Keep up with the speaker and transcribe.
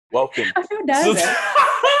Welcome. I feel nervous.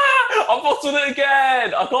 I bottled it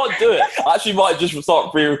again. I can't do it. I actually might just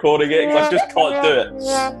start pre-recording it because I just can't do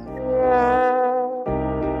it.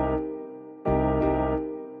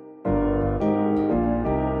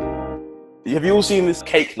 Have you all seen this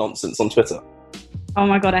cake nonsense on Twitter? Oh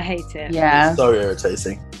my god, I hate it. Yeah. It's so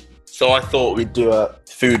irritating. So I thought we'd do a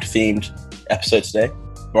food-themed episode today.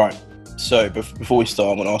 Right. So before we start,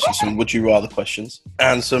 I'm going to ask you some would you rather questions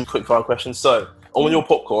and some quick-fire questions. So on your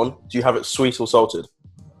popcorn, do you have it sweet or salted?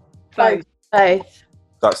 Both.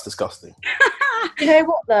 That's disgusting. You know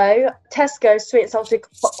what though? Tesco's sweet and salted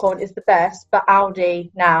popcorn is the best, but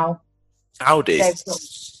Aldi now. Aldi?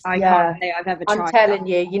 I Yeah. can't say I've ever tried I'm telling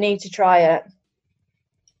you need to try it.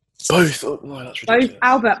 Both? Oh, no, that's Both, ridiculous.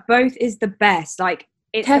 Albert, both is the best. Like,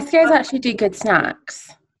 it's Tesco's actually do good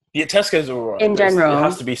snacks. Yeah, Tesco's are alright. In but general. It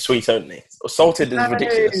has to be sweet only. Salted is No.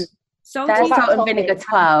 ridiculous. salty. Their about salt and toffee? vinegar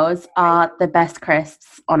twirls are the best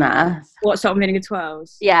crisps on earth. What, salt and vinegar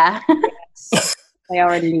 12s? Yeah. They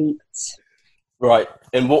are elite. Right.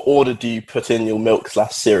 In what order do you put in your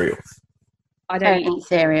milk/cereal? I Don't don't eat eat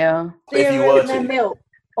cereal. If you Cereal were and then to. milk,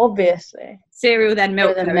 obviously. cereal, then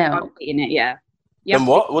milk. Cereal, then though, if milk. I'm eating it, yeah. Then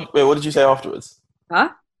what? Wait, what did you say afterwards? Huh?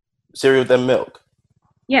 Cereal, then milk?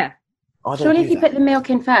 Yeah. I don't Surely do if you that. put the milk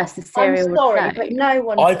in first, the cereal I'm would sorry, float. but no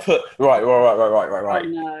one. I put... Right. Oh,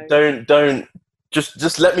 no. Don't...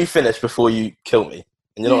 Just let me finish before you kill me.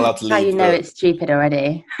 And you're not allowed to leave. How you know it's stupid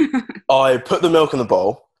already. I put the milk in the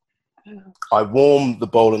bowl. I warm the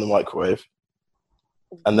bowl in the microwave.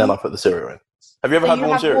 And then I put the cereal in. Have you ever So had you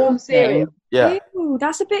warm have cereal? warm cereal. Yeah. Ew,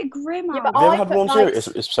 that's a bit grim. Yeah, but Have you ever I had put, warm like,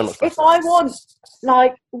 cereal? It's so much better. If I want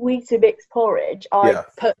like Weetabix porridge, I Yeah.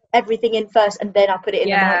 put everything in first and then I put it in the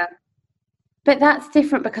yeah. milk. But that's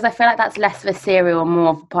different because I feel like that's less of a cereal and more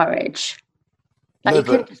of a porridge. Like No, you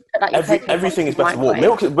couldn't but just put like your protein everything is in the better warm.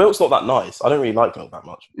 microwave. Milk's not that nice. I don't really like milk that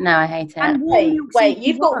much. No, I hate it. And warm milk's Wait, even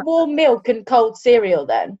you've got worse. warm milk and cold cereal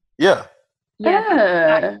then? Yeah. Yeah,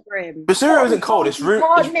 Ugh. that's grim. But cereal isn't cold. It's room... You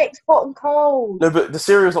can't mix hot and cold. No, but the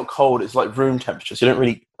cereal's not cold. It's like room temperature. So you don't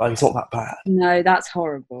really... Like, it's not that bad. No, that's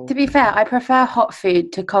horrible. To be fair, I prefer hot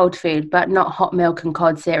food to cold food, but not hot milk and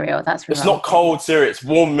cold cereal. That's It's wrong. not cold cereal. It's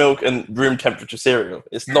warm milk and room temperature cereal.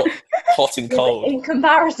 It's not hot and Yeah, but cold. in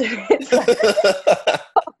comparison, it's like,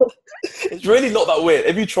 It's really not that weird.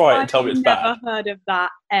 If you try it and tell me it's I've bad. never heard of that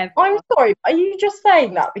ever. I'm sorry, are you just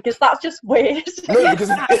saying that because that's just weird? No, because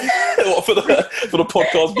what, for the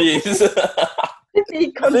podcast views. It's really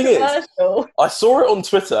thing is- controversial. I saw it on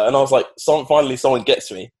Twitter and I was like, finally someone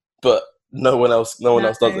gets me, but no one else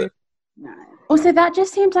does it. No. Also, that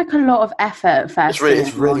just seems like a lot of effort first. It's really thing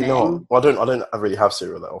in the morning. not. Well, I don't really have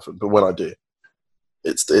cereal that often, but when I do,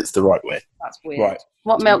 it's the right way. That's weird. Right.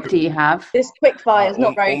 What milk do you have? This quick fire is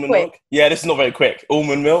not very Almond quick. milk? Yeah, this is not very quick.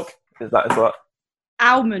 Almond milk? Is that?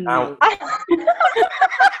 Almond Al- milk.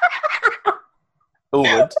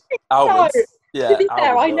 Almond? Almonds? Yeah, To be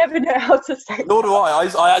fair, I almond milk. never know how to say Nor do I.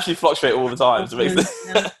 I actually fluctuate all the time to make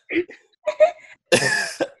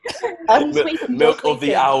Unsweetened or milk of the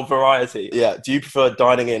sweetened? owl variety. Yeah. Do you prefer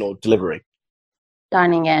dining in or delivering?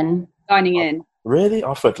 Dining in. Dining in. Really? I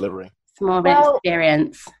prefer delivering. It's more of Well- an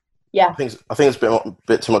experience. Yeah. I think it's a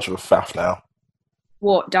bit too much of a faff now.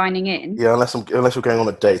 What, dining in? Yeah, unless you're going on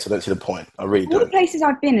a date, I don't see the point. I really All the don't. places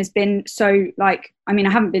I've been has been so, like, I mean,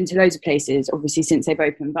 I haven't been to loads of places, obviously, since they've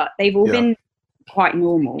opened, but they've all Yeah. been quite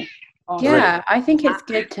normal. Yeah, I think it's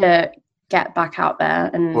good to get back out there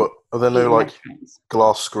and But are there eat no in like restaurants.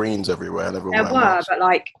 glass screens everywhere and everyone There wearing were, masks? but,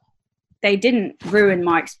 like, they didn't ruin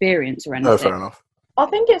my experience or anything. No, fair enough. I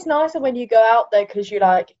think it's nicer when you go out there because you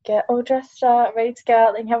like get all dressed up, ready to go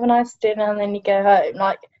out, then you have a nice dinner, and then you go home.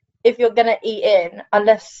 Like if you're gonna eat in,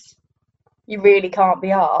 unless you really can't be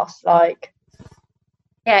arsed, like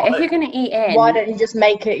Yeah, if you're going to eat in, why don't you just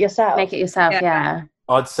make it yourself? make it yourself, Yeah. yeah.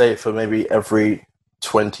 I'd say for maybe every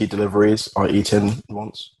 20 deliveries, I eat in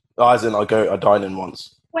once. As in, I dine in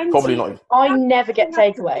once. 20? Probably not. I never get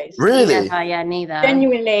takeaways. Really? Never, yeah, neither.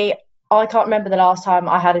 Genuinely, I can't remember the last time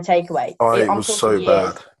I had a takeaway. I I'm was talking so years.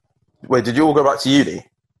 bad. Wait, did you all go back to uni?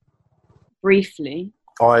 Briefly.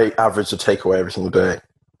 I averaged a takeaway every single day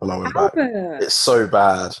when I went back. Albert. It's so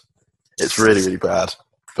bad. It's really, really bad.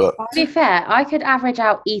 But To be fair, I could average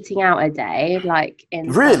out eating out a day, like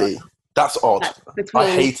in really, that's odd. like, between I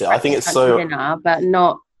hate it. I think it's breakfast and so. dinner, but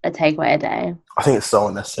not a takeaway a day. I think it's so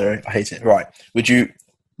unnecessary. I hate it. Right. Would you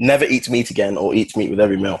never eat meat again or eat meat with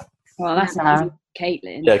every meal? Well, that's Never. easy.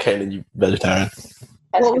 Caitlin. Yeah, Caitlin, you vegetarian.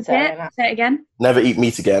 What was Pescatarian. it? Say it again. Never eat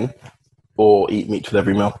meat again or eat meat with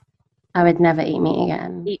every meal. I would never eat meat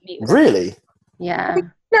again. Eat meat. Really? Yeah.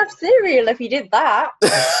 You'd have cereal if you did that.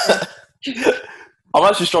 I'm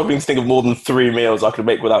actually struggling to think of more than 3 meals I could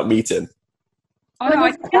make without meat in. Oh, no, Well,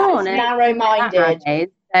 there's corn and narrow-minded. nowadays,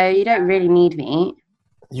 so you don't really need meat.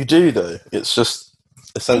 You do, though. It's just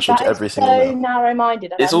essential to That is every single so meal.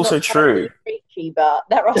 narrow-minded. and It's I'm also not trying to true. be preachy, but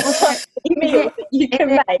there are so many meals that you Is can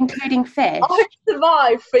it make. including fish? I've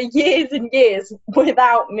survived for years and years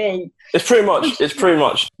without meat. It's pretty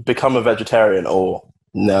much become a vegetarian or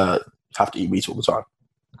have to eat meat all the time.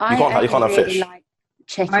 I can't have only fish. really like I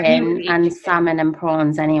chicken only eat and chicken. salmon and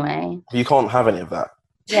prawns anyway. You can't have any of that.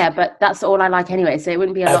 Yeah, but that's all I like anyway, so it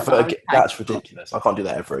wouldn't be a lot. Ever that I would again. like. That's ridiculous. I can't do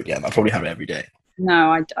that ever again. I'll probably have it every day.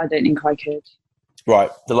 No, I don't think I could. Right,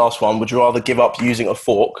 the last one. Would you rather give up using a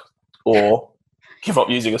fork or give up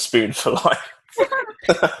using a spoon for life?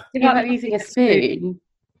 Give up using a spoon.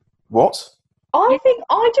 What? I think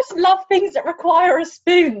I just love things that require a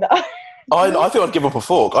spoon, though. I think I'd give up a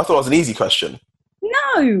fork. I thought it was an easy question.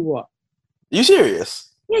 No. Are you serious?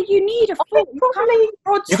 Yeah, you need a fork. You can't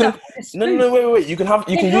prod You can- stuff with a spoon. No, wait. You can have.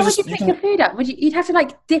 You Then can how use. would you You pick can, your food up? You'd have to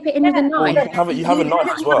like dip it in with a Yeah. well, knife. you have a knife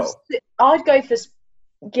as well. I'd go for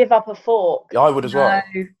give up a fork. Yeah, I would as well.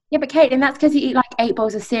 No. Yeah, but Caitlin, that's because you eat like 8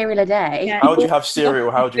 bowls of cereal a day. Yeah. How would you have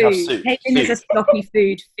cereal? How would you have Food. soup? Caitlin is a Soup. sloppy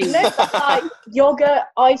food fiend. No, like yogurt,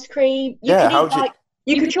 ice cream. You Yeah, could how eat would you- like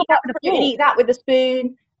you You could could chop eat up that with a fruit and fork. eat that with a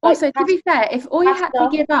spoon. Also, Like, to be fair, if all you had to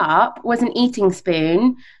pasta. give up was an eating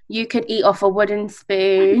spoon, you could eat off a wooden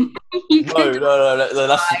spoon. You No, could that's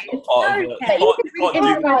not part of it. Okay. You eat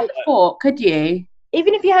can't with do a fork, could you?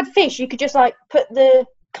 even if you had fish, you could just like put the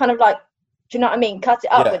kind of like, do you know what I mean? Cut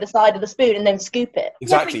it up Yeah. with the side of the spoon and then scoop it.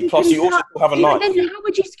 exactly. Yeah, but Plus, can you also cut- have a But knife. then how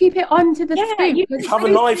would you scoop it onto the Yeah, spoon? you Because have a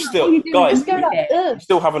it's knife all still. you do is Guys, Just go scoop like, it. You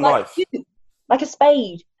still have a knife. like a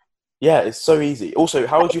spade. Yeah, it's so easy. Also,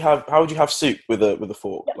 how would you have soup with a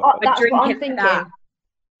fork? Like that? That's drink what I'm it thinking. that.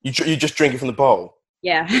 You just drink it from the bowl.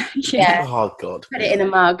 Yeah. Yeah. Oh God. Put it in a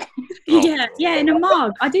mug. Yeah, in a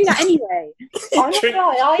mug. I do that anyway. I'm not Drink-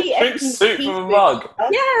 gonna lie, I eat Drink everything soup from a teaspoon. mug.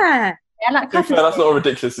 Yeah. Yeah, like To be fair, that's not a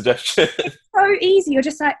ridiculous suggestion. So easy. You're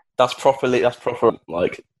just like, that's proper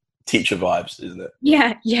like teacher vibes, isn't it?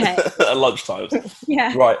 yeah, At lunchtime.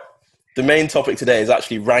 yeah. Right. The main topic today is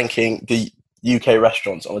actually ranking the UK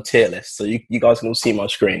restaurants on a tier list. So you guys can all see my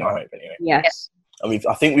screen, I hope, anyway. Yes. And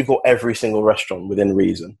I think we've got every single restaurant within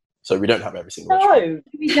reason. So we don't have every single restaurant. No,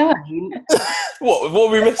 We don't. What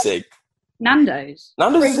are we missing? Nando's.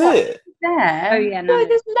 Nando's is here. There. Oh, yeah, no, Nando's.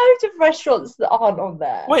 there's loads of restaurants that aren't on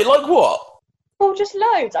there. Wait, like what? Well, just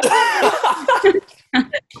loads. I can't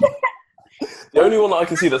The only one that I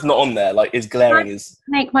can see that's not on there, like, is glaring is...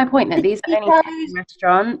 Make my point that these are only Tito's.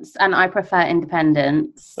 restaurants, and I prefer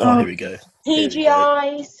independence. Oh, here we go.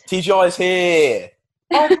 TGI's. TGI's here.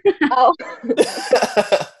 Oh,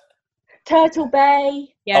 Turtle Bay.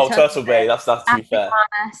 Yeah, Turtle Bay. That's to be fair.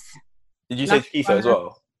 Yes. Did you say That's Tito as fine.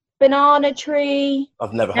 well? Banana Tree.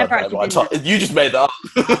 I've never Never heard that. actually But you just made that up.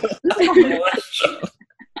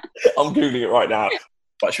 I'm Googling it right now.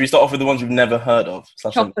 But should we start off with the ones we've never heard of?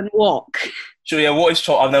 Chop and Walk. Sure, yeah, what is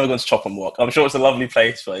Chop? I've never gone to Chop and Walk. I'm sure it's a lovely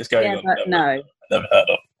place, but it's going Yeah, on. but no. Never heard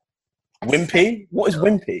of. Wimpy? What is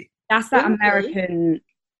Wimpy? That's that Really? American.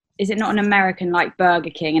 Is it not an American like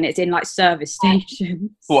Burger King and it's in like service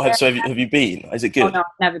stations? What, so have you been? Is it good? Oh no, I've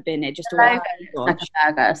never been. It just The logo always. looks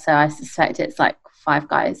like a burger, so I suspect it's like Five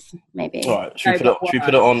Guys, maybe. All right, should we No, put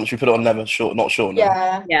but it on? Should we put it on Never Sure, Not Sure? Now?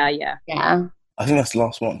 Yeah. Yeah, yeah. Yeah. I think that's the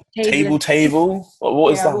last one. Table. Table.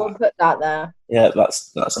 What is Yeah, that? we'll put that there. Yeah,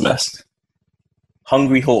 that's a mess.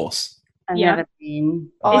 Hungry Horse. I've Yeah. never been.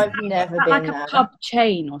 I've Is never that been like there. a pub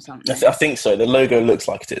chain or something? I think so. The logo looks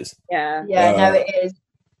like it is. Yeah. Yeah, no, Uh, it is.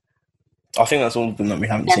 I think that's all of them that we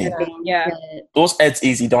haven't Never seen. been. Yeah. to- What's Ed's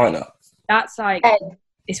Easy Diner? That's like Ed.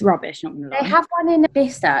 it's rubbish. Not gonna They lie. have one in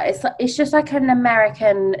Bicester. It's just like an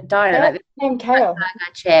American diner, like the Name Kale.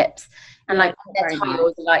 burger chips and like Yeah, their very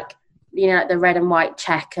tiles, are, like like the red and white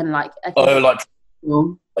check and like. I think Oh, it's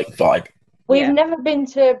cool. like vibe. We've Yeah. never been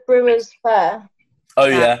to Brewers Fair. Oh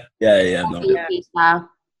yeah. No. Coffee pizza.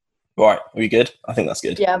 Right, are we good? I think that's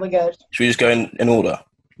good. Yeah, we're good. Should we just go in order?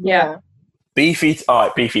 Yeah. Beef eat. All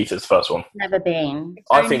right, beef eater's the first one. Never been.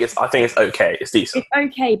 I think it's okay. It's decent.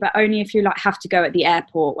 It's okay, but only if you like have to go at the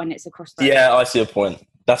airport when it's across the. Yeah, I see a point.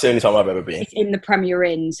 That's the only time I've ever been. It's in the Premier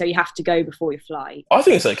Inn, so you have to go before your flight. I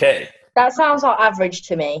think it's okay. That sounds like average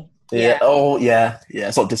to me. Yeah. Yeah. Oh yeah. Yeah.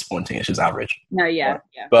 It's not disappointing. It's just average. No, yeah, Right.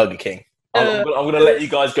 yeah. Burger King. I'm gonna let you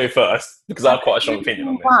guys go first because I have quite a strong opinion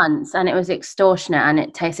on this. Once and it was extortionate and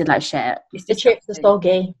it tasted like shit. It's The chips are disgusting.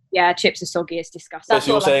 soggy. Yeah, chips are soggy. It's disgusting. That's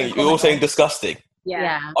So all I can you're all comment saying on. disgusting.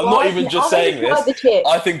 Yeah. I'm not even just saying I've this. tried the chips.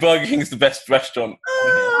 I think Burger King's the best restaurant on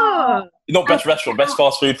here. Oh, Not best restaurant, best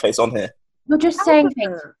fast food place on here. You're just saying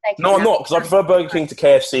things. for the sake of No, I'm it. not, because I prefer Burger King to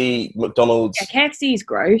KFC, McDonald's. Yeah, KFC is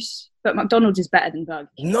gross, but McDonald's is better than Burger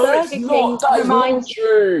King. No, Burger it's King not. That is not reminds-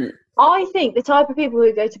 true. I think the type of people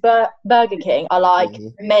who go to Burger King are like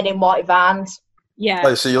men in white vans. Yeah.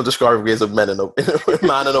 Oh, so you're describing me as a man in a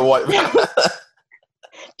white van.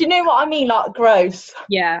 Do you know what I mean? Like gross.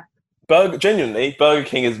 Yeah. Genuinely, Burger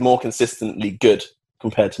King is more consistently good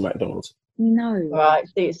compared to McDonald's. No. Right,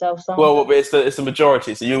 do yourself some. Well, but it's the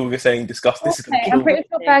majority. So you were saying disgusting. This is Okay, gonna I'm kill pretty me.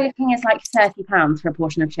 sure Burger King is like £30 for a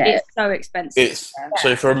portion of chips. It's so expensive. It's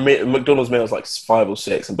so for a McDonald's meal is like 5 or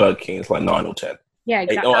 6, and Burger King is like 9 or 10, Yeah,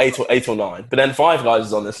 exactly. eight or 9. But then Five Guys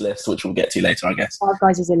is on this list, which we'll get to later, I guess. Five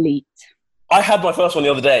Guys is elite. I had my first one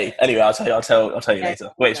the other day. Anyway, I'll tell you later.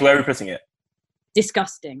 Wait, so where are we putting it?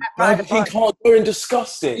 Disgusting. Burger King can't go in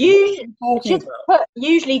disgusting. You What are you should talking about? put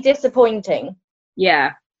usually disappointing.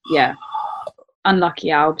 Yeah. Yeah. Unlucky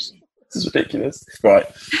Albs. This is ridiculous. Right,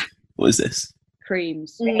 what is this?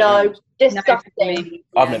 Creams. No, disgusting. me,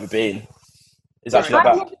 I've yes. never been. Is actually that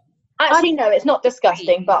bad? Actually, no, it's not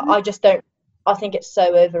disgusting, but I just don't. I think it's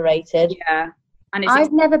so overrated. Yeah. And it's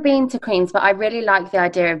I've never been to Queen's, but I really like the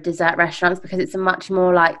idea of dessert restaurants because it's a much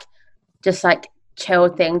more like just like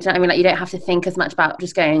chilled thing. Do you know what I mean? Like you don't have to think as much about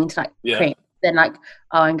just going to like Yeah. Queen's than like,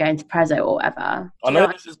 oh, I'm going to Prezzo or whatever. I know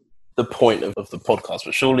this is the point of the podcast,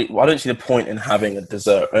 but surely I don't see the point in having a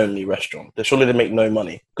dessert-only restaurant. Surely they make no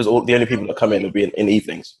money because the only people that come in will be in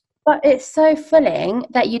evenings. But it's so filling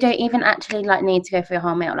that you don't even actually like need to go for your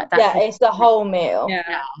whole meal. Like that. Yeah, it's the whole meal. Yeah.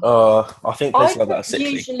 I think I places like that are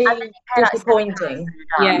think sickly. usually disappointing.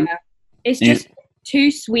 Yeah. It's You- just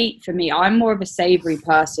too sweet for me. I'm more of a savoury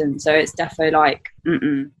person, so it's definitely like,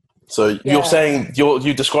 So Yeah. you're saying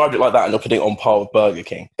you described it like that, and you're putting it on par with Burger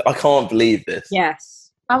King. I can't believe this. yes.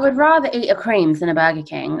 I would rather eat a Creams than a Burger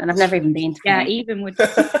King, and I've never even been to Yeah, Creams. even with...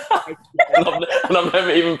 and I've never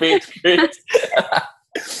even been to Greece.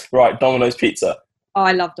 Right, Domino's Pizza. Oh,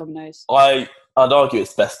 I love Domino's. I'd argue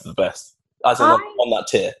it's best of the best. As in, I- on that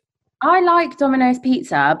tier. I like Domino's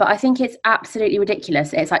Pizza, but I think it's absolutely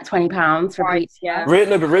ridiculous. It's like £20 for a Right, pizza. yeah.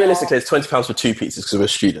 No, but realistically, it's £20 for 2 pizzas because we're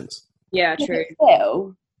students. Yeah, But true.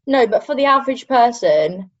 still, No, but for the average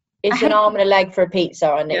person, it's an arm and a leg for a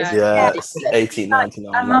pizza, and it's Yeah, it's ridiculous.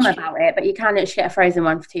 $18.99. I'm mum about it, but you can literally get a frozen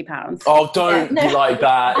one for £2. Oh, don't Yeah, be no. like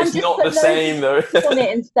that. I'm It's just not the putting same, though. on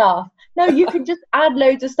it and stuff. No, you can just add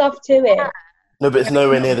loads of stuff to it. No, but it's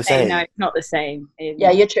nowhere near the same. No, it's not the same. Yeah,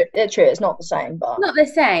 you're true. It's true. It's not the same, but Not the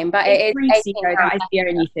same, but it It's is greasy, though. £18. That is the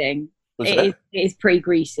only thing. Was It it? is pretty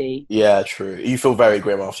greasy. Yeah, true. You feel very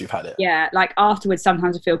grim after you've had it. Yeah, like afterwards,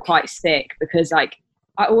 sometimes I feel quite sick because like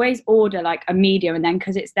I always order like a medium, and then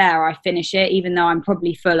because it's there, I finish it, even though I'm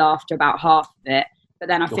probably full after about half of it. But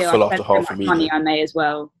then I You're feel full I after spent so half a much money, medium. I may as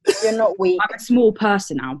well. you're not weak. I'm a small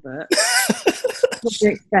person, Albert. What do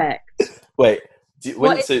you expect? Wait,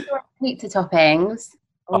 What is your pizza toppings?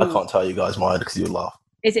 I can't tell you guys mine because you'll laugh.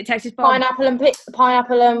 Is it Texas barbecue?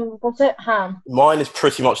 Pineapple and what's it? Ham. Mine is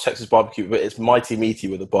pretty much Texas barbecue, but it's mighty meaty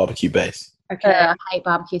with a barbecue base. Okay. I hate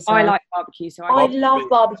barbecue sauce. I like barbecue, so I I'm love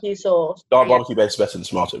barbecue sauce. Dark barbecue base is better than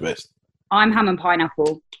tomato based. ham and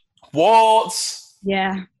pineapple. What?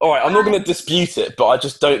 Yeah. All right, I'm not going to dispute it, but I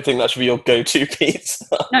just don't think that should be your go-to pizza.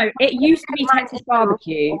 No, it used to be Texas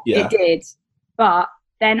barbecue. Yeah. It did. But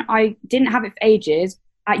then I didn't have it for ages.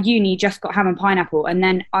 At uni, just got ham and pineapple. And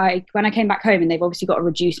then when I came back home, and they've obviously got a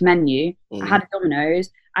reduced menu, I had a Domino's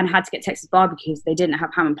and had to get Texas barbecue because they didn't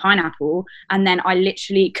have ham and pineapple. And then I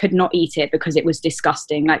literally could not eat it because it was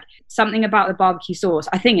disgusting. Like something about the barbecue sauce.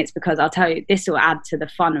 I think it's because I'll tell you, this will add to the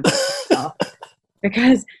fun of this stuff.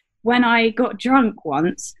 Because when I got drunk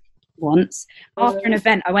once after an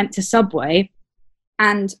event, I went to Subway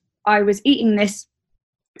and I was eating this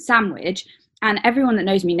sandwich, and everyone that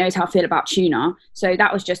knows me knows how I feel about tuna. So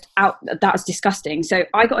that was that was disgusting. So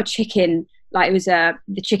I got a chicken, like it was the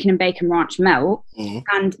chicken and bacon ranch melt,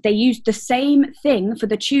 and they used the same thing for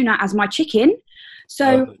the tuna as my chicken.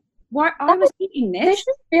 So why I was eating They this, should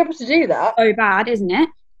be able to do that. so bad, isn't it?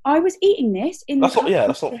 I was eating this in That's the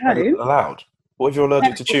not home. allowed. What if you're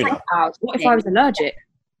allergic to tuna? What if I was allergic?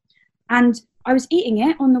 And I was eating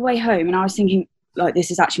it on the way home, and I was thinking, like,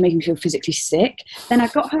 this is actually making me feel physically sick. Then I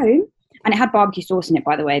got home, and it had barbecue sauce in it,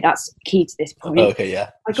 by the way. That's key to this point. Oh, okay, yeah.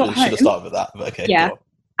 I got Should have home. started with that, but okay. Yeah. go on.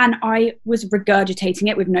 And I was regurgitating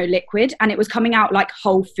it with no liquid, and it was coming out like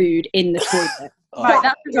whole food in the toilet. Oh, Right,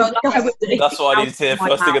 that's the goal. Like, I was that's what I needed to hear my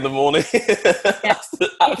first thing in the morning. That's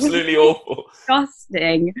absolutely awful.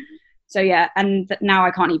 disgusting. So yeah, and now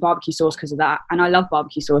I can't eat barbecue sauce because of that. And I love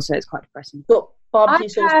barbecue sauce, so it's quite depressing. Got barbecue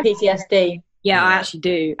I've sauce PTSD. Yeah, I Yeah. actually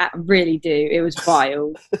do. I really do. It was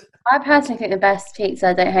vile. I personally think the best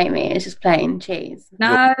pizza, don't hate me, is just plain cheese.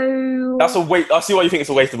 No. That's a waste. I see why you think it's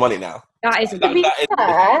a waste of money now. That is a To be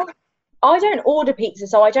fair, I don't order pizza,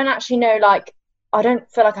 so I don't actually know, like, I don't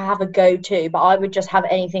feel like I have a go-to, but I would just have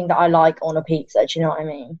anything that I like on a pizza. Do you know what I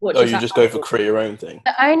mean? What, Oh, you just go for create your own thing.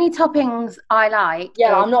 The only toppings I like. Yeah,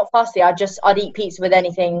 is- I'm not fussy. I'd eat pizza with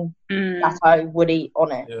anything that I would eat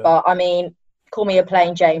on it. Yeah. But I mean, call me a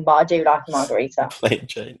plain Jane, but I do like a margarita. Plain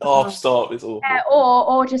Jane. Oh, stop. It's awful. Yeah,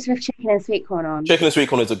 or just with chicken and sweet corn on. Chicken and sweet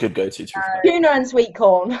corn is a good go-to. To be fair. Tuna and sweet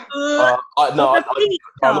corn. I'm not gonna lie,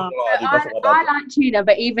 I do both of my I dad. like tuna,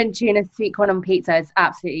 but even tuna sweet corn on pizza is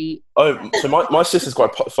absolutely. Oh, so my sister's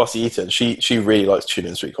quite fussy eater. And she really likes tuna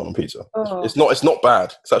and sweet corn on pizza. Oh. It's not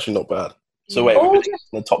bad. It's actually not bad. So wait, Or we're in just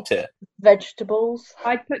the top tier. vegetables.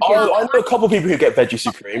 I'd put Oh, I know a couple of people who get veggie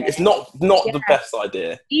supreme. It's not the best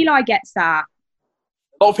idea. Eli gets that.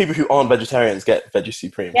 A lot of people who aren't vegetarians get veggie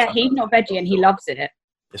supreme. Yeah, he's not veggie and he loves it.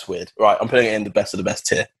 It's weird. Right, I'm putting it in the best of the best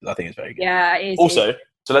tier. I think it's very good. Yeah, it is. Also,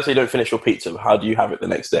 so let's say you don't finish your pizza. How do you have it the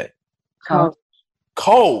next day? Cold.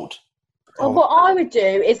 Cold. Well, what I would do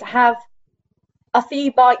is have a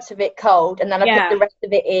few bites of it cold, and then I'd put the rest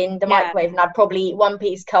of it in the microwave, and I'd probably eat one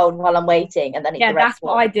piece cold while I'm waiting, and then eat the rest. That's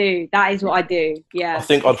what I do. That is what I do. Yeah. I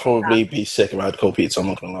think I'd probably be sick if I had cold pizza. I'm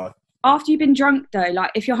not gonna lie. After you've been drunk, though, like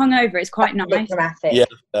if you're hungover, it's quite That's a bit nice. dramatic.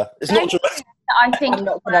 Yeah, it's not dramatic. I think I'm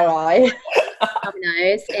not gonna lie.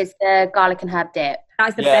 Domino's is the garlic and herb dip.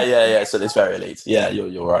 That's the Yeah, best. yeah. So it's very elite. Yeah,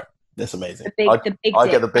 you're right. That's amazing. The big I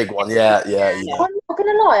dip. get the big one. Yeah. I'm not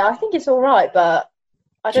gonna lie. I think it's all right, but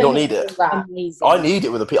I You don't don't need think it. it's that. Amazing. I need it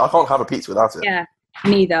with a pizza. I can't have a pizza without it. Yeah,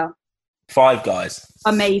 neither. Five Guys.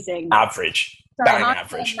 Amazing. Average. Bang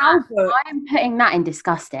average. Albert. I am putting that in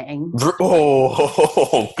disgusting.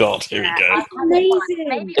 Oh God, here we go. Amazing.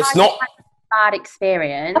 Maybe It's I not- had a bad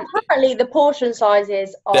experience. Apparently, the portion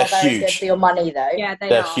sizes are They're very good huge. for your money, though. Yeah, they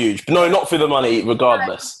They're are. huge. But no, not for the money,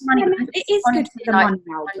 regardless. Money, It is good for the money,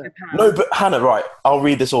 Albert. No, but Hannah, right. I'll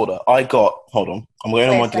read this order. Hold on. I'm going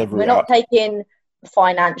on my Listen, delivery we're not app. taking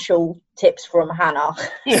financial tips from Hannah.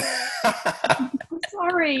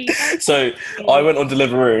 Sorry. So I went on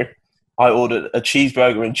Deliveroo. I ordered a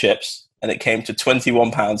cheeseburger and chips, and it came to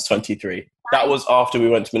 £21.23. That was after we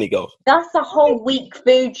went to mini golf. That's a whole week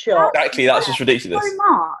food shop. Exactly, that's just ridiculous. So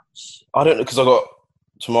much. I don't know, because I got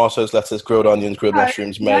tomatoes, lettuce, grilled onions, grilled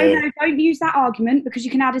mushrooms, mayo. No, don't use that argument because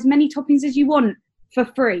you can add as many toppings as you want for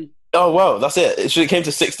free. Oh well, that's it. It came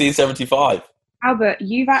to £16.75. Albert,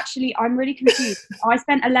 I'm really confused. I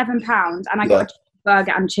spent £11 and I got a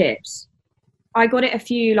burger and chips. I got it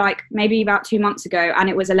maybe about 2 months ago, and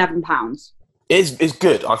it was £11. It's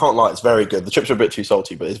good. I can't lie. It's very good. The chips are a bit too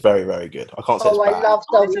salty, but it's very, very good. I can't say it's Oh, I bad. love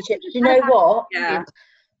salty chips. You know what? Yeah.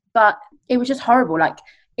 But it was just horrible. Like,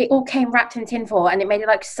 it all came wrapped in tinfoil, and it made it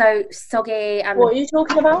like so soggy. And What are you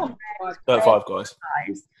talking about? Five Guys.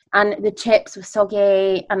 And the chips were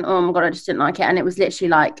soggy, and oh my god, I just didn't like it. And it was literally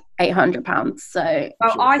like £800. So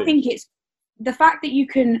Well, I think it's the fact that you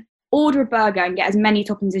can order a burger and get as many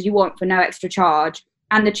toppings as you want for no extra charge,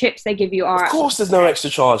 and the chips they give you are. Of course, there's no extra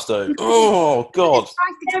charge though. Oh God.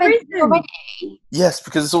 There isn't. Yes,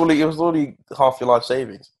 because it was already half your life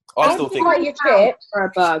savings. I still think Like your chips. For a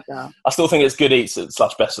burger. it's good eats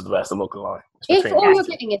 / best of the best. I'm not gonna lie. It's If between all those you're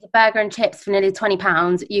two. getting is a burger and chips for nearly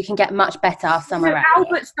 £20, you can get much better somewhere else.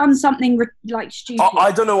 Albert's done something stupid.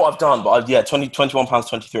 I don't know what I've done, but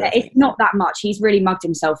 £21.23. I think. It's not that much. He's really mugged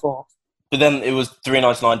himself off. But then it was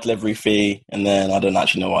 $3.99 delivery fee, and then I don't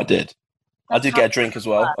actually know what I did. I did get a drink as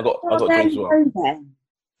well. I got a drink as well.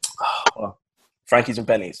 Well, Frankie's and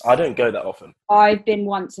Benny's. I don't go that often. I've been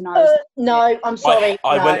once, and I was. No, I'm sorry.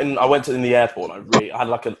 I no. went in the airport. And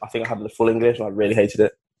I think I had the full English, and I really hated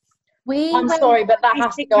it. I'm sorry, but that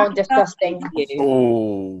has to go on disgusting.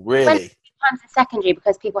 Oh, really? Times in secondary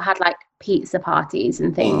because people had like pizza parties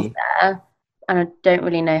and things there. And I don't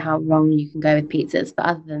really know how wrong you can go with pizzas, but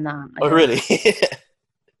other than that, I Oh, don't really?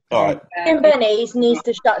 All right. And Benny's needs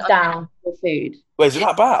to shut down. know food. Wait, is it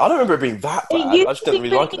that bad? I don't remember it being that bad. It I used just to didn't be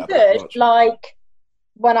really like it pretty that good, much. like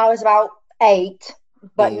when I was about 8,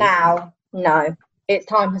 but Mm. now, no. Its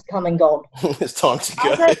time has come and gone. It's time to I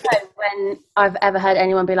go. don't know when I've ever heard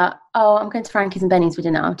anyone be like, "Oh, I'm going to Frankie's and Benny's for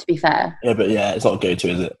dinner." To be fair, Yeah, but yeah, it's not a go-to,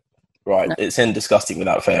 is it? Right, No. it's in disgusting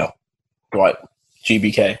without fail. Right,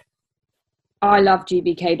 I love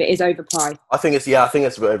GBK, but it's overpriced. I think it's a bit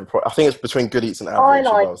overpriced. I think it's between good eats and average. I as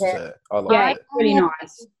like well, to it. say it. I like Yeah, it. it's really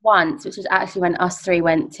nice. once, which was actually when us three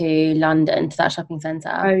went to London to that shopping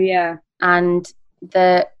centre, Oh yeah. and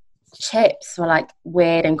the chips were like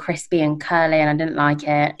weird and crispy and curly, and I didn't like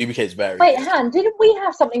it. GBK is very Wait, good. Han, didn't we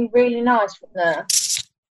have something really nice from there?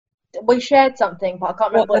 We shared something, but I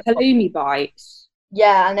can't What, remember. the halloumi bites?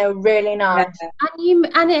 Yeah, and they were really nice.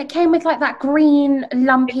 And it came with like that green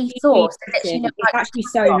lumpy sauce. That literally It's looked like actually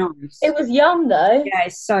so nice. It was yum though. Yeah,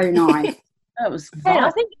 it's so nice. it was Hey, I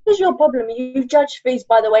vile. think this is your problem. You judge foods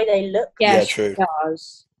by the way they look. Yeah, Yeah, she true.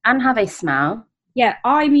 does. And how they smell. Yeah,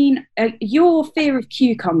 I mean, your fear of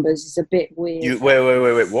cucumbers is a bit weird.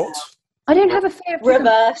 Wait, what? I don't have a fear of cucumber.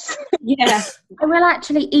 Reverse. Yeah, I will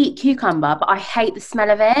actually eat cucumber, but I hate the smell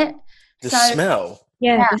of it. The So, smell.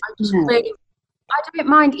 yeah. Yeah, the I just smell. really, I don't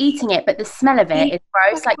mind eating it, but the smell of it is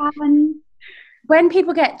gross. Like when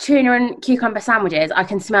people get tuna and cucumber sandwiches, I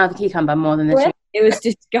can smell the cucumber more than the What? tuna. It was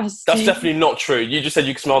disgusting. That's definitely not true. You just said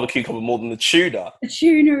you can smell the cucumber more than the tuna. The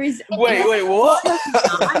tuna is. Wait, what?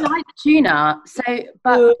 I like tuna,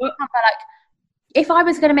 but cucumber, like if I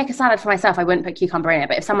was going to make a salad for myself, I wouldn't put cucumber in it.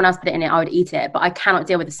 But if someone else put it in it, I would eat it. But I cannot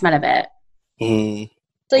deal with the smell of it. Mm.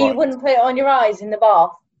 So you Right. wouldn't put it on your eyes in the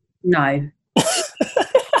bath? No,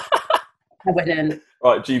 I wouldn't.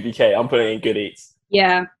 Right, GBK, I'm putting in good eats.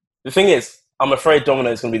 Yeah. The thing is, I'm afraid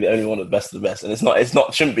Domino's going to be the only one of the best of the best, and it's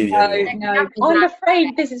not. Shouldn't be the only one. No. I'm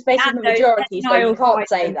afraid this is basically the majority, so you can't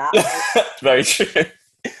say that. Very true.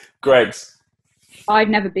 Greg's. I've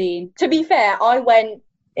never been. To be fair, I went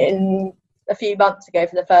in a few months ago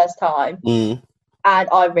for the first time, Mm. and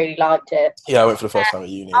I really liked it. Yeah, I went for the first time at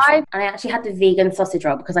uni. I actually had the vegan sausage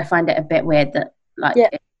roll because I find it a bit weird that Yeah.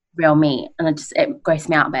 it's real meat, and it grossed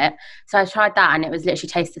me out a bit. So I tried that, and it was literally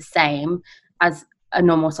tastes the same as a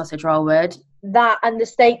normal sausage roll would. That and the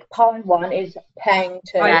steak pie one is peng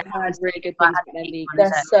too. I've heard really good things about their vegan.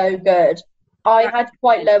 They're so good. I had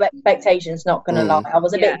quite low expectations, not going to lie. I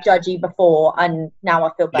was a bit judgy before, and now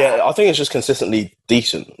I feel bad. Yeah, I think it's just consistently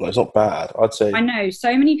decent. Like, it's not bad. I'd say. I know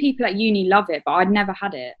so many people at uni love it, but I'd never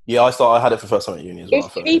had it. Yeah, I had it for the first time at uni as well.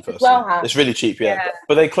 It's cheap as well, Hans. It's really cheap, yeah. Yeah.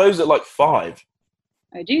 But they closed at like 5.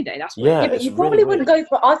 Oh, do they? That's Yeah, Yeah, but it's you probably really wouldn't weird.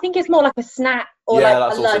 go for. I think it's more like a snack or Yeah, like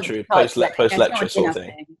that's a also lunch true. type Post thing. lecture sort of thing.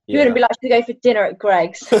 thing. You wouldn't be like, should we go for dinner at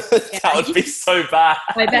Greg's? That would be so bad.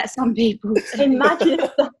 I bet some people. Imagine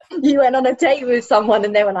if you went on a date with someone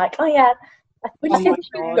and they were like, oh yeah, we Oh just my did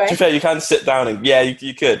God. To be Greg's. fair, you can sit down and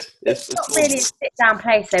you could. It's not really a sit-down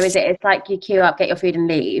place, though, is it? It's like you queue up, get your food, and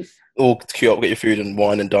leave. Or queue up, get your food and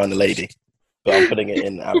wine and dine a lady. But I'm putting it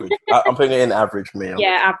in average. I'm putting it in average meal.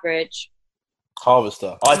 Yeah, average.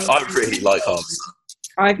 Harvester. I really like Harvester.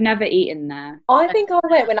 I've never eaten there. I think I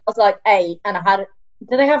went when I was like 8 and I had.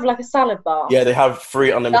 Do they have like a salad bar? Yeah, they have free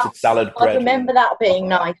unlimited salad I bread. remember that being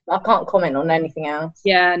nice. But I can't comment on anything else.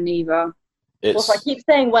 Yeah, neither. It's Also, I keep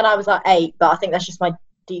saying when I was like 8, but I think that's just my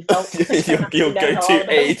default. your go-to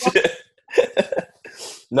age.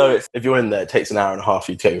 No, if you're in there, it takes an hour and a half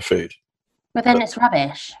for you to get your food. But then it's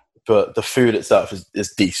rubbish. But the food itself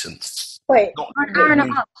is decent. Wait, For an hour and a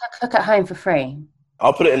half to cook at home for free.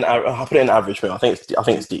 I'll put it in average meal. I think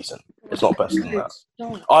it's decent. It's not better than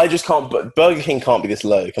that. I just can't. But Burger King can't be this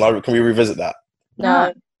low. Can we revisit that?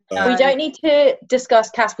 no. No. We don't need to discuss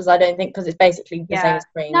Casper's, I don't think, because it's basically the same Yeah. as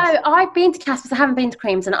Creams. No, I've been to Casper's. I haven't been to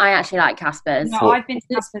Creams, and I actually like Casper's. No, What? I've been to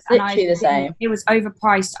Casper's and Literally the same. it was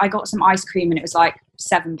overpriced. I got some ice cream and it was like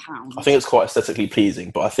 £7. I think it's quite aesthetically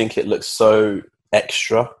pleasing, but I think it looks so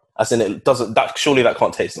extra. As in, it doesn't. Surely that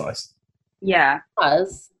can't taste nice. Yeah.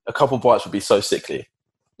 Was. A couple bites would be so sickly.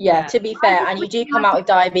 Yeah, to be fair, and you do come out with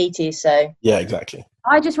diabetes, so Yeah, exactly.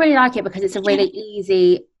 I just really like it because it's a really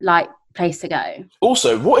easy place to go.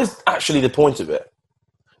 Also, what is actually the point of it?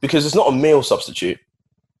 Because it's not a meal substitute,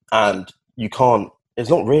 and you can't. It's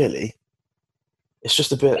not really. It's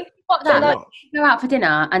just a bit. What too that? much. Go out for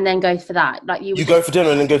dinner and then go for that. Like You go for dinner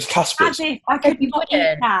and then go to As Casper's. if I could You not eat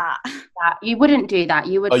wouldn't. that. that. You wouldn't do that.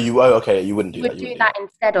 You would. Oh, okay. You wouldn't do you that. would You do wouldn't that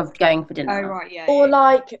instead of going for dinner. Oh, right, yeah. or yeah.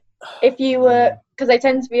 like if you were, because they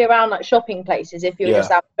tend to be around like shopping places. If you were Yeah.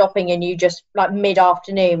 just out shopping and you just like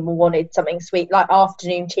mid-afternoon wanted something sweet, like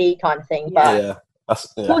afternoon tea kind of thing. But Yeah, that's.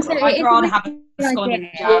 Yeah. Also, I'd it's rather a have really a good scone and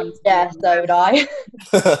idea. jam. yeah, so would I.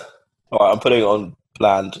 All right, I'm putting it on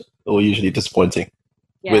bland or usually disappointing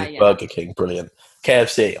Yeah, with yeah. Burger King. Brilliant.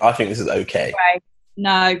 KFC. I think this is okay.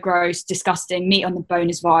 No, gross, disgusting. Meat on the bone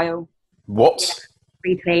is vile. What?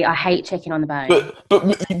 Briefly, I hate chicken on the bone. But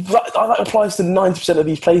that applies to 90% of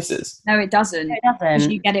these places. No, it doesn't. it Because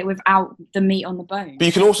doesn't. you get it without the meat on the bone. But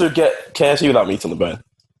you can also get KFC without meat on the bone.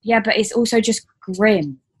 Yeah, but it's also just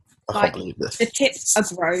grim. I Like, can't believe this. The chips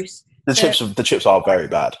are gross, The chips are very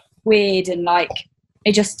bad. weird, and like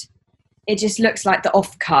it just looks like the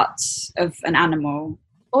offcuts of an animal.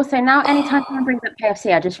 Also, now anytime someone brings up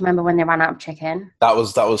KFC, I just remember when they ran out of chicken. That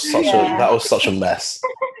was such Yeah. a mess.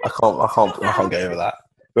 I can't get over that.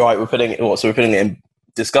 Right, we're putting it in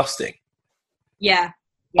disgusting. Yeah,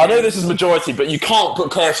 I know this is majority, but you can't put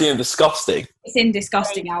KFC in disgusting. it's in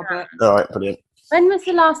disgusting, Albert. All right, brilliant. When was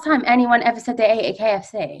the last time anyone ever said they ate at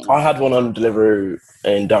KFC? I had one on Deliveroo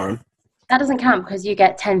in Durham. That doesn't count because you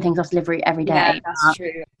get 10 things off delivery every day. Yeah, that's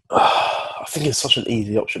true. I think it's such an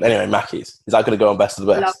easy option. Anyway, Mackey's. Is that going to go on best of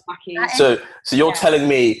the I love best? Mackey's. So you're telling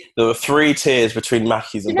me there were 3 tiers between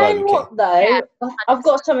Mackey's and You know Burger what King? though? Yeah. I've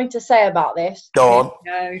got something to say about this. Go on.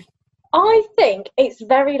 No. I think it's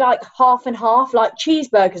very like half and half. Like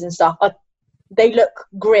cheeseburgers and stuff, they look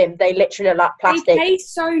grim. They literally look like They plastic.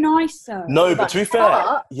 taste so nice though. No, but to be fair,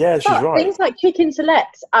 But- yeah, she's But right. things like chicken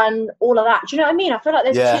selects and all of that. Do you know what I mean? I feel like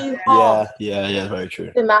there's two halves Yeah, very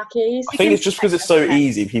true. to Mackey's. I think it's just because it's so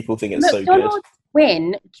easy, people think it's so good. McDonald's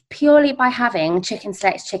win purely by having chicken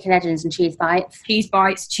selects, chicken legends, and cheese bites. Cheese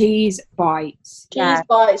bites. Cheese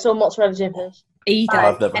bites or mozzarella dippers. Either.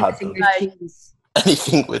 I've never had Anything them. with cheese.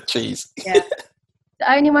 Anything with cheese. Yeah.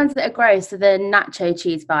 The only ones that are gross are the nacho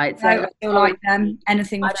cheese bites. No, I still like them.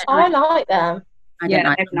 Anything with cheese. I like them. I don't Yeah,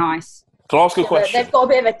 like they're them. nice. Can I ask a But question? they've got a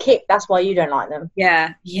bit of a kick. That's why you don't like them.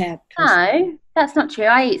 Yeah. No, that's not true.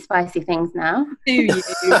 I eat spicy things now. Do you?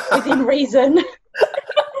 Within reason.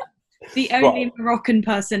 The only Moroccan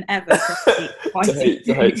person ever to eat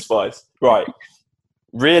to hate spice. Right.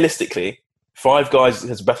 Realistically, Five Guys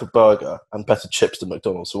has a better burger and better chips than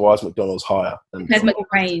McDonald's. So why is McDonald's higher than There's more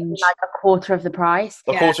McDonald's? range. Like a quarter of the price.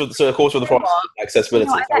 A quarter of the price, accessibility.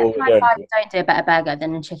 No, I Is that what bet we're Five going Guys for? don't do a better burger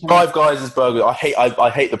than a chicken. Five Guys' burger. I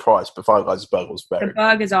hate the price, but Five Guys' burger was The very,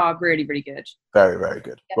 burgers are really, really good. very, very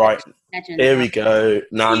good. Yeah, Right. Legend. Here we go.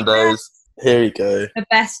 Nando's. Here we go. The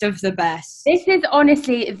best of the best. This is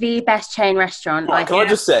honestly the best chain restaurant. Right, can I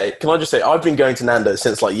just say? I've been going to Nando's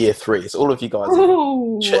since like year 3. So all of you guys,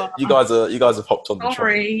 Oh, you guys have hopped on the train.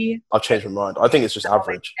 sorry. I've changed my mind. I think it's just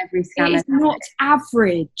average. Every It scammer. is not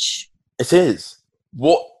average. It is.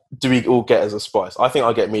 What do we all get as a spice? I think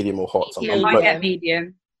I get medium or hot. Yeah, Sometimes. I But get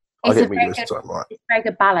medium. I It's get a medium very sometimes, right? It's very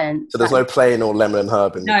good balance. So there's no plain or lemon and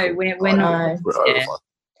herb in No, the we're not. Right, Yeah.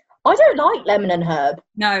 I don't like lemon and herb.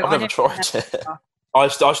 No, I've I never don't tried it. I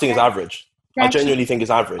just think it's average. I genuinely think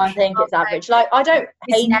it's average. I think it's average. Like, I don't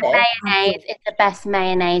hate Their it. mayonnaise is the best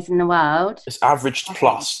mayonnaise in the world. It's average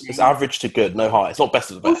plus. It's average to good, no high. It's not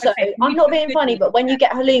best of the best. Also, I'm not being funny, but when you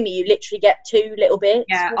get halloumi, you literally get 2 little bits.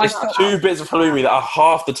 Yeah, It's I- 2 bits of halloumi that are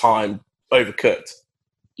half the time overcooked.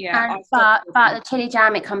 Yeah, And, but the chili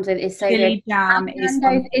jam it comes with is so chili good. jam And is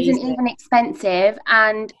Nando's isn't amazing. even expensive,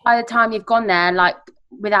 and by the time you've gone there, like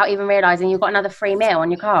without even realizing, you've got another free meal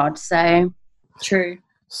on your card. So True.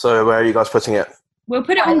 So where are you guys putting it? We'll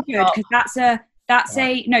put it on good Top. because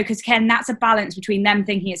because Ken, that's a balance between them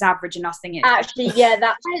thinking it's average and us thinking it's Actually, yeah,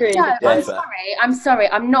 that's true. Joe, Yeah, I'm fair. sorry. I'm sorry.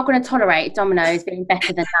 I'm not going to tolerate Domino's being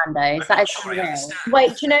better than Nando's. That is unreal. Wait,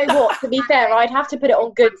 do you know what? To be fair, I'd have to put it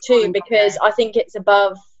on good too because I think it's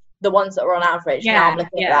above the ones that are on average. Yeah, Now I'm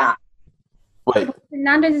looking yeah. at Wait,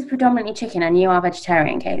 Nando's is predominantly chicken, and you are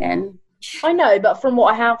vegetarian, Caitlin. that. I know, but from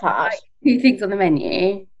what I have had, Who thinks on the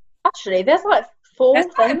menu? actually, there's like 4 There's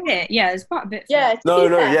quite a things. bit. Yeah, there's quite a bit. Yeah, to no,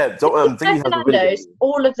 be fair, yeah. Thingy has a really Nando's, good.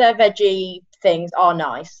 all of their veggie things are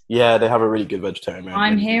nice. Yeah, they have a really good vegetarian menu.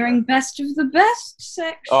 I'm hearing best of the best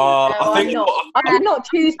section. No, I think. I'm not. I did not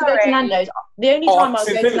choose to go to Sorry. Nando's. The only time I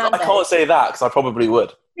see, would the go thing to is, I can't Nando's. say that because I probably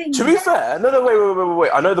would. To be fair, no, wait.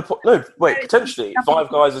 I know potentially Five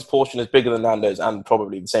Guys' portion is bigger than Nando's and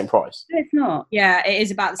probably the same price. No, it's not. Yeah, it is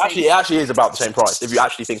about the same. Actually, it actually is about the same price if you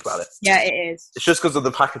actually think about it. Yeah, it is. It's just because of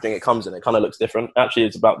the packaging it comes in. It kind of looks different. Actually,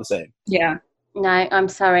 it's about the same. Yeah. No, I'm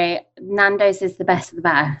sorry. Nando's is the best of the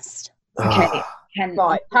best. Okay. Ken,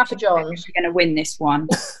 Right, Papa John's. You're going to win this one.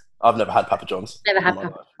 I've never had Papa John's. Never had in my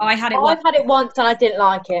Papa life. I had it I've once. had it once and I didn't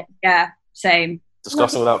like it. Yeah, same.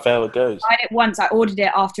 Disgusting without fail, it goes. I had it once. I ordered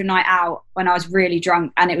it after a night out when I was really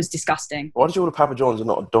drunk, and it was disgusting Why did you order Papa John's and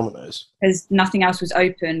not a Domino's? because nothing else was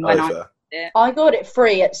open when I Fair. I got it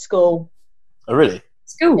free at school. Oh, really?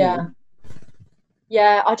 school. Yeah.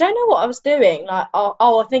 Yeah, I don't know what I was doing. Like,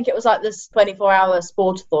 I think it was like this 24-hour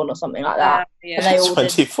sportathon or something like that. Yeah. And they all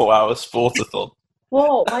did. 24-hour sportathon.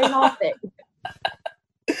 Whoa, why are you laughing?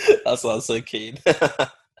 That sounds so keen.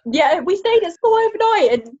 Yeah, we stayed at school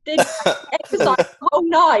overnight and did exercise the whole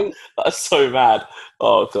night. That's so mad.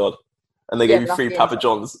 Oh, God. And they Yeah, gave you free lucky Papa enough.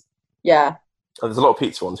 John's. Yeah, Oh, there's a lot of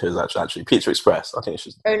pizza ones here, actually. Pizza Express. I think it's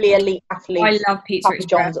just only elite athletes. I love Pizza Papa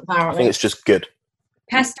Express. John's, I think apparently. it's just good.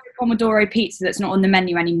 Pesto pomodoro pizza that's not on the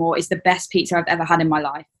menu anymore is the best pizza I've ever had in my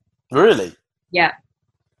life. Really? Yeah.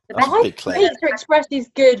 The That's best a big claim. Pizza Express is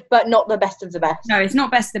good, but not the best of the best. No, it's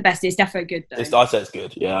not best of the best. It's definitely good though. I'd say it's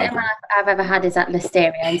good. Yeah. I one agree. I've ever had is at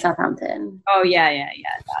Listeria in Southampton. Oh yeah.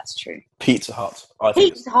 That's true. Pizza Hut. I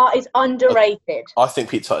think Pizza Hut is underrated.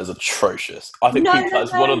 Pizza Hut is atrocious. I think No, Pizza Hut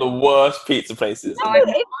is one of the worst pizza places. No, it's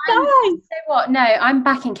nice. You know what? No, I'm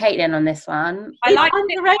backing Caitlin on this one. I It's like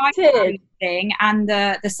underrated. the thing and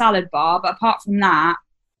the salad bar, but apart from that,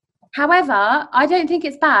 However, I don't think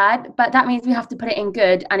it's bad, but that means we have to put it in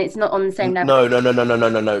good, and it's not on the same level.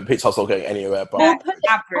 No. Pizza Hut's not going anywhere. But We'll put it,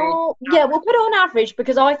 average. we'll put it on average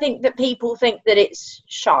because I think that people think that it's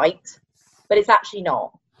shite, but it's actually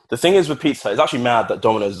not. the thing is with Pizza Hut, it's actually mad that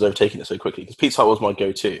Domino's is overtaking it so quickly because Pizza Hut was my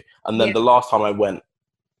go-to. And then Yeah. the last time I went,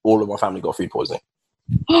 all of my family got food poisoning.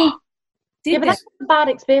 Yeah, but that's a bad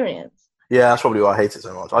experience. Yeah, that's probably why I hate it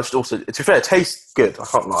so much. I just also, to be fair, it tastes good. I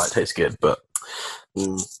can't lie, it tastes good, but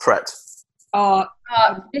Pret. Oh,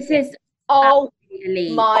 This is Oh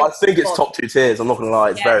elite. my! I think it's God. top 2 tiers. I'm not gonna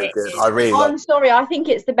lie, it's Yeah, very it good. is. I really like. I'm sorry, I think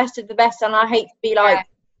it's the best of the best, and I hate to be like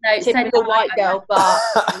No, so typical white girl, but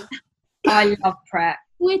I love Pret.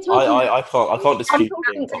 we're talking. I can't I'm dispute.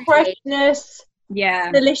 talking it. freshness,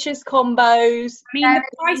 Yeah. delicious combos. I mean, the Very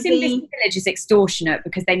price in easy. Biscuit Village is extortionate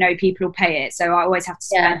because they know people will pay it, so I always have to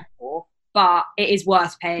spend more. But it is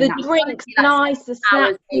worth paying. The that. drink's Like nice, the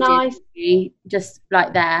hours snack's nice. just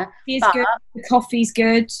like there. Coffee's But- good. The coffee's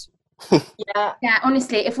good. Yeah, Yeah,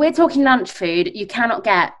 honestly, if we're talking lunch food, you cannot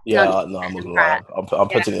get Yeah, lunch no, I'm not gonna Pret. lie. I'm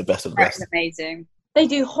putting the best of the Pret's best. amazing. they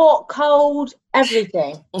do hot, cold,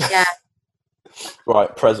 everything. Yeah,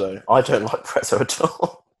 Right, Prezzo. I don't like Prezzo at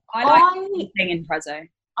all. I like I everything in Prezzo.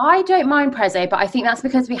 I don't mind Prezzo, but I think that's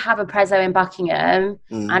because we have a Prezzo in Buckingham,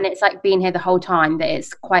 and it's like been here the whole time that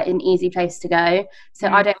it's quite an easy place to go. So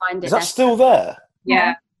I don't mind it. Is that still there?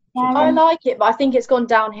 Yeah, I like it, but I think it's gone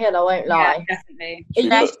downhill. I won't yeah, lie. definitely. It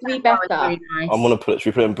Yeah. used to be That was better. really nice. I'm gonna put it.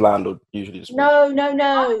 Should we put it in bland or usually just? No.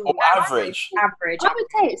 Or average. Average. I would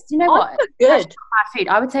say it's. Do you know I what? put good. Bad food.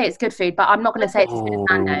 I would say it's good food, but I'm not going to say it's as good as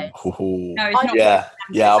Nando's. No, it's not.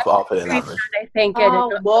 Yeah, I'll put it in average. Nando's being good. Oh,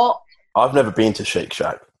 is what? I've never been to Shake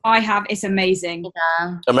Shack. I have. It's amazing. not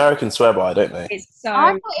either. Americans swear by it, don't they? It's so.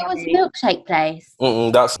 I thought it was a yummy. milkshake place.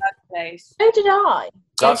 That's Place. So did I.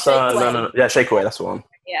 Shakeaway. no. Yeah, Shake Away. That's the one.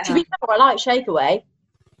 Yeah, To be fair, I like Shakeaway.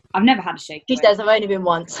 I've never had a shake. She says I've only been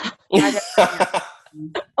once.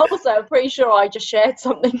 Also, I'm pretty sure I just shared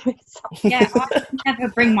something with someone. Yeah, I can never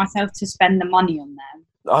bring myself to spend the money on them.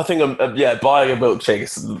 I think buying a milkshake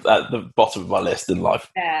is at the bottom of my list in life.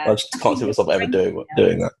 Yeah. I just can't see myself ever doing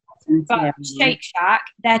that. But Shake Shack,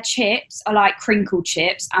 their chips are like crinkle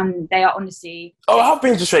chips, and they are honestly, Oh, I have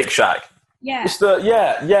been to Shake Shack. yeah, It's the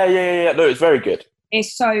yeah. No, it's very good.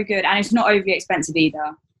 it's so good, and it's not overly expensive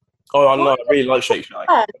either. Oh, I know. I really like Shake Shack.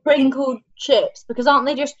 Sprinkled chips, because aren't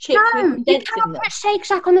they just chips No, with you dents in cannot them? put Shake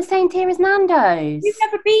Shack on the same tier as Nando's. You've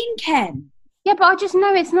never been, Ken. Yeah, but I just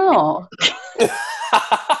know it's not.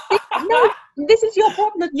 No, this is your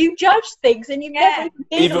problem. You judge things and you've Yeah. never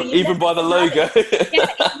been or you've even never by the done logo. it. Yeah,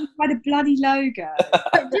 even by the bloody logo.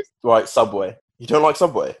 But just, Right, Subway. You don't like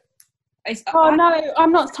Subway? It's, oh no,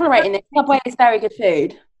 I'm not tolerating this. Subway is very good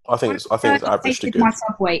food. I think it's average to tasted good. my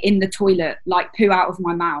Subway in the toilet, like poo out of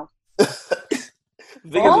my mouth. The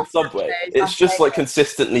thing is with Subway, it's just like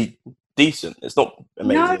consistently decent. It's not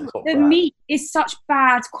amazing. No, it's not the bad. meat is such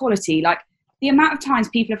bad quality. Like the amount of times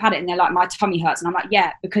people have had it and they're like, my tummy hurts, and I'm like,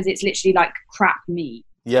 yeah, because it's literally like crap meat.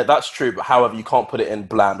 Yeah, that's true. But however, you can't put it in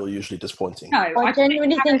bland or usually disappointing. No, I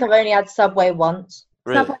genuinely think I've only had Subway once.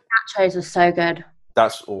 Really? Subway nachos are so good.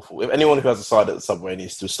 That's awful. If anyone who has a side at the Subway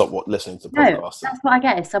needs to stop listening to the No, podcast that's what I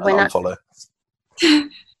get. Is Subway and nachos unfollow.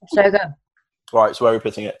 so good. Right, so where are we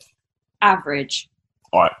putting it? average.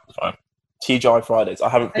 All right, fine. TGI Fridays. I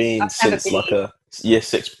haven't been I've never since been. like a year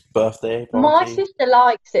 6 birthday My party. sister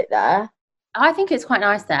likes it there, I think it's quite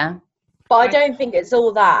nice there. but I don't think it's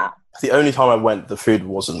all that. The only time I went, the food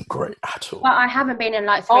wasn't great at all. But I haven't been in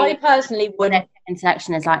like 3 I years. personally What wouldn't. their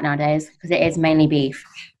selection is like nowadays because it is mainly beef.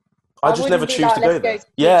 I I just wouldn't never be choose like, to go "Let's there. go to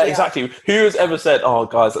Yeah, TGI." exactly. Who has ever said, "Oh,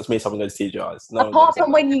 guys, let's meet up and go to TGI's"? No one Apart does.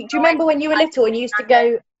 from when you, do you remember when you were little and you used to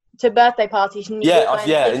go to birthday parties and you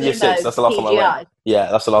In year 6. That's the last time I went.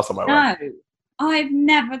 Yeah, that's the last time I went. No, I've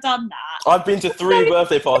never done that. I've been to 3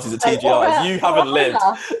 birthday parties at TGI's. You haven't lived.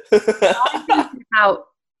 I'm thinking about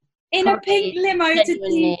In a Probably pink limo to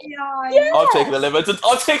genuinely- TGI. Yeah. I've taken a limo to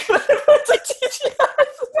TGI's.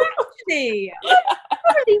 Actually.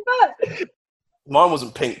 Mine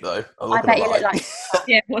wasn't pink though. I'm not I bet gonna you look lie. like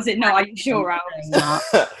Yeah, was it not? Are you sure, Al?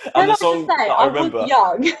 And the song that I remember. was Do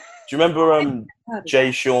young. you remember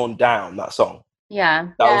Jay Sean Down? That song. Yeah.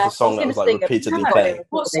 That Yeah, was the song I that was was gonna like sing it. repeatedly No. playing.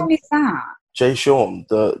 What song is that? Jay Sean.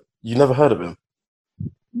 You never heard of him?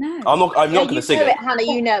 No. I'm not going to sing You know it. it, Hannah.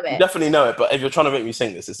 You know You it. definitely know it, but if you're trying to make me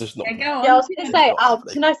sing this, it's just not. Yeah, go on. Yeah, I was going to say, Not Al,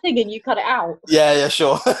 happening. can I sing and you cut it out? Yeah,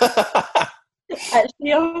 sure.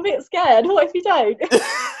 Actually, I'm a bit scared. What if you don't?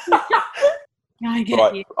 I get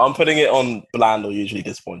Right, you. I'm putting it on bland or usually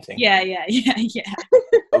disappointing. Yeah.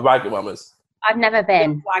 Wagamama's. I've never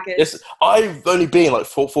been. Yes, I've only been like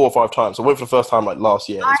four or five times. I went for the first time like last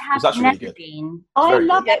year. I It's have actually never really good. been. I very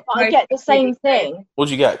love good. it, but I get the same thing. What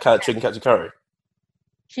did you get? Chicken katsu curry.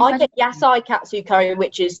 I get yasai katsu curry,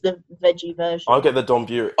 which is the veggie version. I get the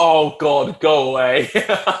donburi. Oh God, go away.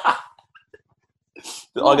 I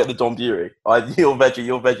get the donburi. Your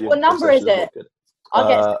veggie. What number is not it? good. I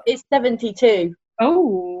get it's 72.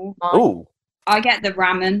 Oh, Oh, I get the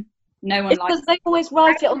ramen. No one It's likes. because they always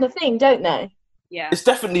write it on the thing, don't they? Yeah. it's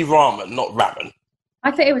definitely ramen, not ramen.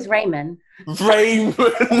 I thought it was ramen. Ramen.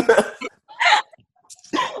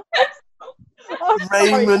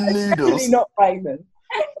 Ramen noodles. Definitely not ramen.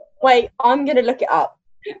 Wait, I'm gonna look it up.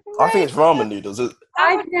 I think it's ramen noodles.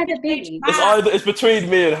 I've never been. It's between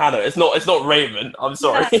me and Hannah. It's not ramen. I'm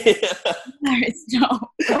sorry. No, it's not.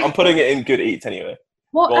 I'm putting it in good eats anyway.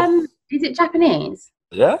 What Well- is it Japanese?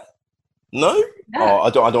 Yeah? No? No. Oh, I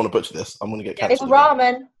don't want to butcher this. I'm going to get It's cancelled.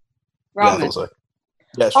 ramen. Yeah, I Ramen. thought so.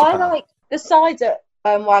 Yeah, it's I Japan. like the sides at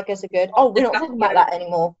Waggas are good. Oh, we're not talking about that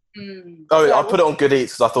anymore. Mm. Oh, Yeah, I put it on good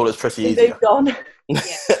eats because I thought it was pretty We easy. moved on.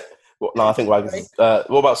 Well, no, I think Waggers is...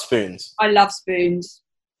 what about spoons? I love spoons.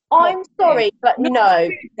 I'm sorry, but no.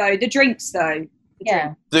 Though the drinks, though.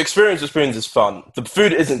 Yeah. The experience of spoons is fun. The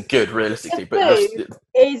food isn't good, realistically. The But food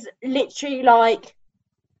is literally like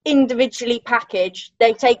individually packaged.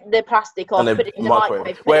 They take the plastic off, and put they it in the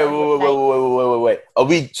microwave. microwave. Wait. Are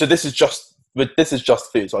we... So this is just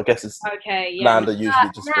food, so I guess it's... Okay, yeah. Land are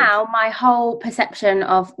usually just food. Now my whole perception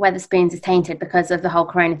of Wetherspoons is tainted because of the whole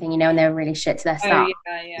Corona thing, and they were really shit to their Oh, staff.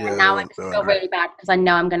 yeah. And now I just feel really bad because I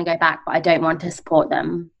know I'm going to go back, but I don't want to support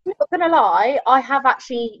them. I'm not gonna lie, I have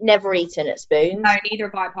actually never eaten at Spoons, No, neither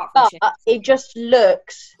have I, apart from but shit. it just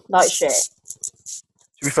looks like shit.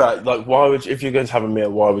 To be fair, like, why would if you're going to have a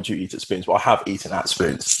meal, why would you eat at Spoons? Well, I have eaten at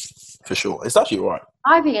Spoons for sure. It's actually all right.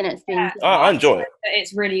 I've eaten at Spoons. Yeah. I enjoy it.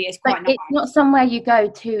 It's quite But nice. it's not somewhere you go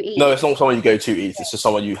to eat. No, it's not someone you go to eat. It's just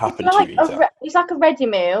someone you happen It's to like eat a at. it's like a ready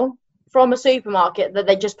meal from a supermarket that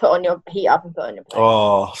they just put on your heat up and put on your plate.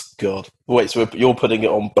 Oh God! Wait, so you're putting it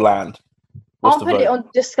on bland? I'll What's the put it vote? on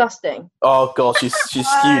disgusting. Oh God, she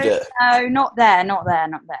skewed it. No, not there.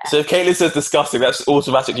 So if Caitlin says disgusting, that's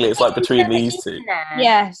automatically it's like between these two.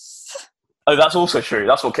 Yes. Oh, that's also true.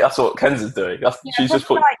 That's what Ken's is doing. She's just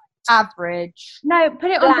put. like average. No,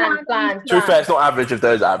 put it on Bland. To be fair, it's not average. If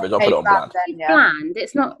those are average, I'll put it on bland. Then, It's yeah. bland.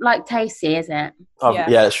 It's not like tasty, is it? Yeah.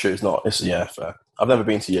 Yeah, it's true. It's not. It's fair. I've never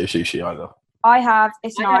been to Yo Sushi either. I have.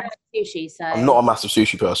 It's I don't nice. have sushi, so I'm not a massive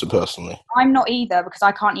sushi person personally. I'm not either because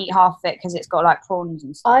I can't eat half of it because it's got like prawns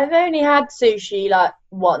and stuff. I've only had sushi like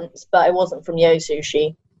once, but it wasn't from Yo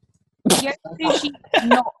Sushi. Yo sushi,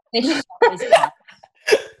 not fish. Is that?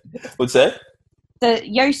 Would say. The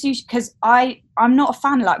yo sushi because I'm not a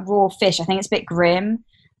fan of like raw fish. I think it's a bit grim.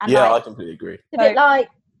 And Yeah, like, I completely agree. It's a bit like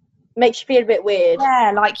makes you feel a bit weird.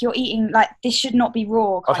 yeah, like you're eating like this should not be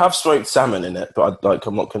raw. I'd have smoked salmon in it, but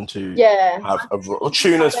I'm not going to Yeah. have a raw. Or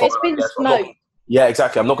tuna's But it's fine, been I guess. I'm not- smoked. Yeah,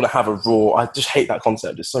 exactly. I'm not going to have a raw. I just hate that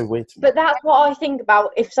concept. It's so weird to me. But that's what I think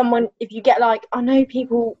about if you get like, I know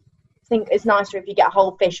people think it's nicer if you get a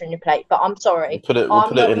whole fish on your plate, but I'm sorry. We'll I'm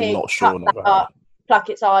put it not here in to not sure, cut not that bad. up, pluck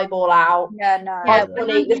its eyeball out. Yeah, no. I Yeah. want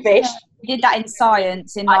to eat the fish. We did that in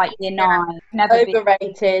science in like year 9. Never been.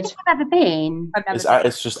 Overrated. I've never been. I've never been.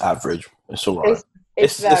 It's just average. It's all right. It's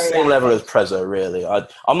It's the very same level as average. Prezzo, really.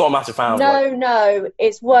 I'm not a massive fan of like, No,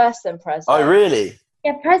 it's worse than Prezzo. oh, really?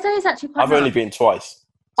 Yeah, Prezzo is actually quite I've only nice. been twice.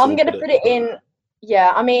 I'm going to put it in,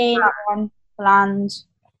 yeah, I mean, That one, bland.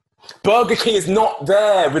 Burger King is not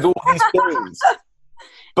there with all these things.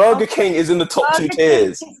 Burger King is in the top 2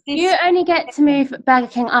 tiers. You only get to move Burger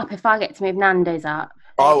King up if I get to move Nando's up.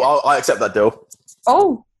 I accept that deal.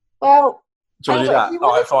 Oh, well, Do you want to do if that? you All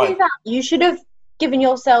right, wanted to do fine. that, you should have given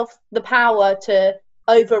yourself the power to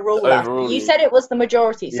overrule us. Overrule You you. said it was the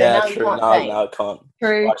majority, so Yeah, now you true. can't Now say. it can't.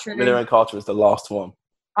 true, Right, true. Miller and Carter is the last one.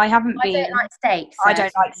 I haven't I been. don't like steak. I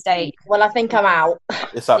don't like steak. Well, I think I'm out.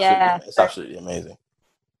 It's absolutely, Yeah. it's absolutely amazing.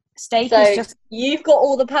 Steak So is just you've got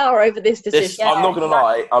all the power over this decision. This, I'm not going to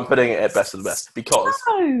lie, I'm putting it at best of the best because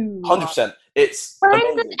no. 100%. It's When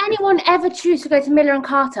amazing. does anyone ever choose to go to Miller and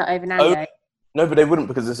Carter over Nando's? No, but they wouldn't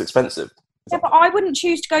because it's expensive. Yeah, but I wouldn't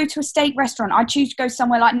choose to go to a steak restaurant. I'd choose to go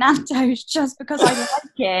somewhere like Nando's just because I like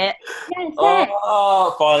it. Yes,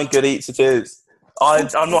 Oh, fine, good eats it is.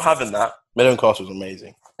 I'm not having that. Miller and Carter was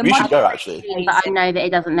amazing. The We should money- go actually. but I know that it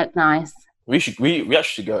doesn't look nice. We actually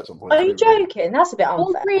should go at some point. Are you joking? That's a bit All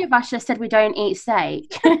unfair. 3 of us just said we don't eat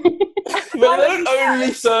steak. But they don't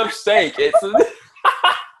only serve steak. It's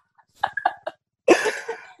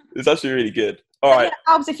actually really good. All right.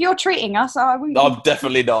 Albs, if you're treating us, I'm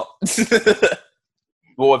definitely not.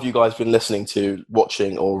 What have you guys been listening to,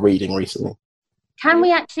 watching, or reading recently? Can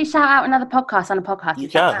we actually shout out another podcast on a podcast? You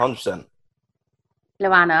can, 100%.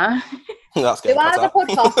 Luana. That's good. Luana's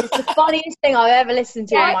podcast is the funniest thing I've ever listened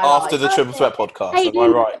to in my life. After the Triple Threat podcast, am I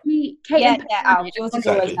right? Albs, yours is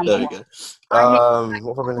Exactly. always There we number go. one.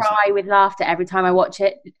 What have I been listening Cry with laughter every time I watch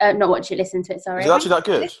it. Not watch it, listen to it, sorry. to? Is it actually that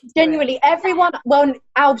good? Genuinely, everyone. Well,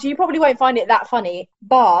 Albs, you probably won't find it that funny,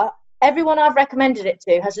 but everyone I've recommended it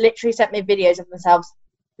to has literally sent me videos of themselves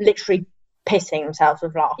literally pissing themselves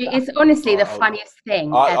with laughter. It is honestly the funniest thing.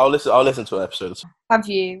 ever. I'll listen to an episode. Have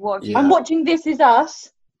you? What have you? Yeah. I'm watching This Is Us.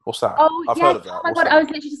 What's that? Oh, I've yeah. heard of that. Oh my What's god, that? I was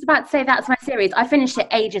literally just about to say that's my series. I finished it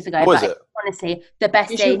ages ago. What but is it? it's honestly the best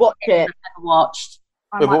You series should watch it. I've ever watched.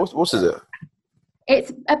 Wait, what is it?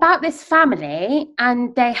 It's about this family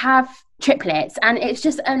and they have triplets, and it's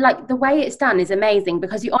just like the way it's done is amazing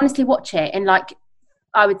because you honestly watch it in like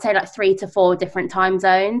I would say like 3 to 4 different time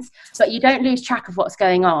zones, but you don't lose track of what's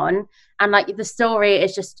going on, and like the story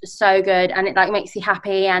is just so good and it like makes you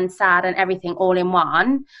happy and sad and everything all in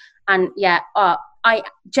one. And yeah, I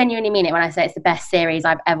genuinely mean it when I say it's the best series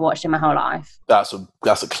I've ever watched in my whole life. That's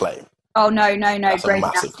a claim. Oh, no. That's a Grey's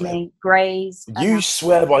massive Anatomy. Grey's. You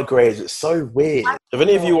swear by Grey's. It's so weird. Have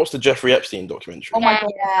any of you watched the Jeffrey Epstein documentary? Oh my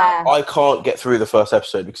god. Yeah. I can't get through the first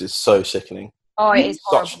episode because it's so sickening. Oh, it is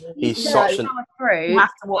Such, horrible. he's No, such an power through. You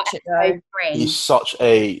have to watch it though. he's such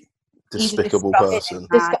a He's a despicable disgusting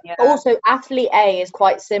person. man, yeah. Also, Athlete A is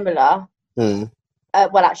quite similar. Hmm.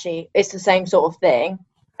 Well, actually, it's the same sort of thing,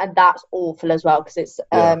 and that's awful as well because it's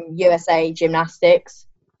Yeah. USA Gymnastics,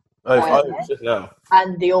 Oh, no.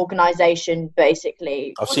 and the organisation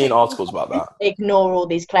basically I've seen articles about that. ignore all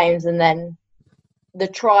these claims, and then the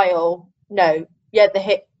trial, the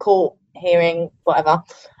court hearing, whatever,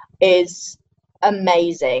 is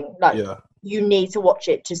amazing. Like Yeah. you need to watch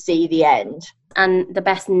it to see the end. And the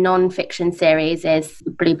best non-fiction series is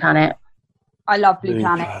Blue Planet. I love Blue Blue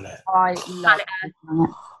Planet. Planet. I love Blue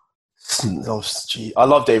Planet. Oh, gee. I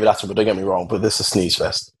love David Attenborough, don't get me wrong, but this is a sneeze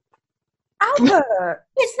fest. Albert!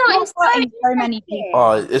 It's not. It's so so many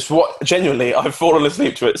people. It's what genuinely I've fallen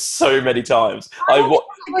asleep to it so many times. It's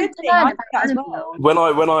a good thing. I do that as well. When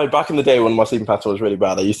I back in the day when my sleeping pattern was really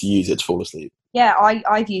bad, I used to use it to fall asleep. Yeah,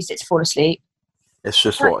 I've used it to fall asleep. It's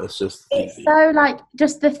just It's so like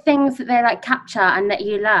just the things that they like capture and that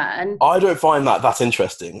you learn. I don't find that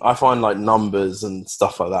interesting. I find like numbers and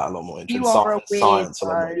stuff like that a lot more interesting. You are a Science a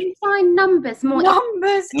lot more. weirdo. You find numbers more.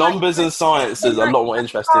 Numbers and science is a lot more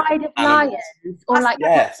interesting. Pride of Animals. Lions or like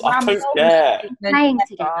Yes, I don't care. playing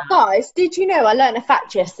together. Guys, did you know I learned a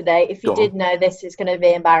fact yesterday? If you Go on. did know this, it's going to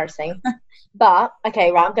be embarrassing. But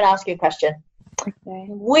okay, right, I'm going to ask you a question. Okay.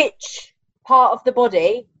 Which part of the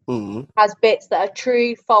body Mm. has bits that are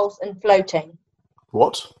true, false, and floating?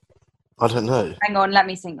 What? I don't know. Hang on, let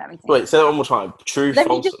me think. Wait, say that one more time. True, Let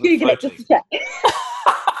me false, just and Google it floating. just to check.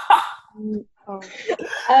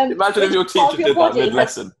 Imagine if your which part teacher of did that body has-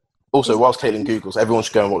 mid-lesson. Also, whilst Caitlin Googles, everyone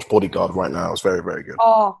should go and watch Bodyguard right now. It's very, very good.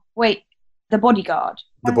 Oh, wait. The Bodyguard.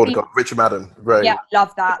 The Bodyguard, Richard Madden. Very Yeah,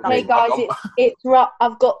 love that. I Hey mean, guys, it's right.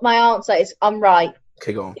 I've got my answer. I'm right.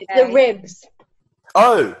 Okay, go on. It's the ribs.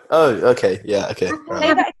 Oh, okay. Yeah, okay. Say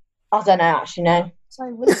Right. that- I don't know, actually, no. So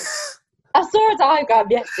weird. I saw a diagram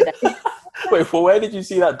yesterday Wait, well, where did you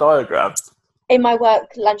see that diagram? in my work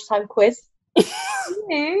lunchtime quiz. I'm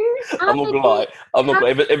not gonna lie.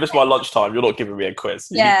 If it's my lunchtime, you're not giving me a quiz.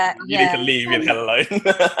 Yeah, You need to leave me the hell alone.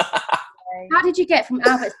 How did you get from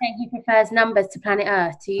Albert saying he prefers numbers to planet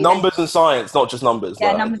Earth to you? Numbers and science, not just numbers.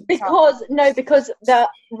 Yeah, like- numbers. Because the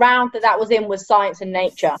round that was in was science and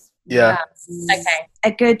nature. Yeah.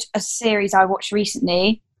 Okay. A series I watched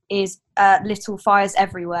recently is Little Fires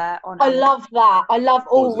Everywhere. On I love that. I love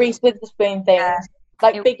all What was it? Reese Witherspoon things. Yeah.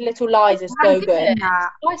 Like It- Big Little Lies is so good. Yeah,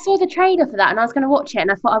 I saw the trailer for that and I was going to watch it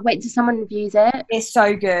and I thought I'd wait till someone reviews it. it's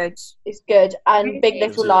so good. It's good. And Big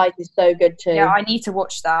Little Lies is so good too. Yeah, I need to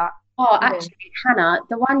watch that. Oh, actually, Hannah,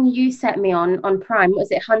 the one you set me on Prime, was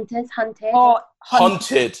it Hunted? Oh,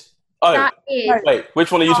 Hunted. Oh, That is wait,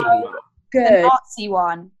 which one are you talking about? the good. Nazi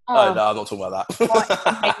one. Oh, no, I'm not talking about Oh,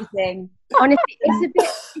 that. it's amazing. Honestly,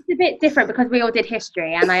 it's a bit different because we all did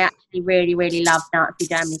history, and I actually really, really love Nazi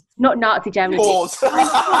Germany. Not Nazi Germany. Pause.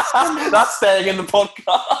 That's staying in the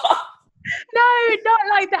podcast. No, not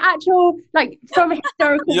like the actual, like from a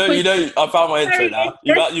historical. You know, I found my intro now.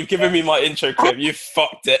 You've given me my intro clip. You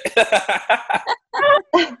fucked it.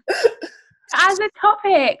 as a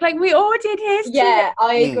topic. Like, we all did history. Yeah,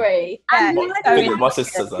 I agree. And My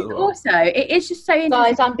sister says that as well. also, it is just so interesting.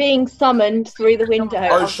 Guys, I'm being summoned through the window.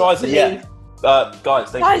 Oh, Shiza, yeah.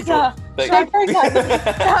 Guys, thank you. Shiza!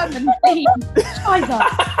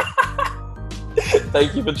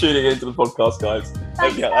 Thank you for tuning into the podcast, guys.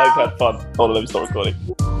 Hope you had fun. Hold on, let me stop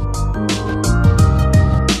recording.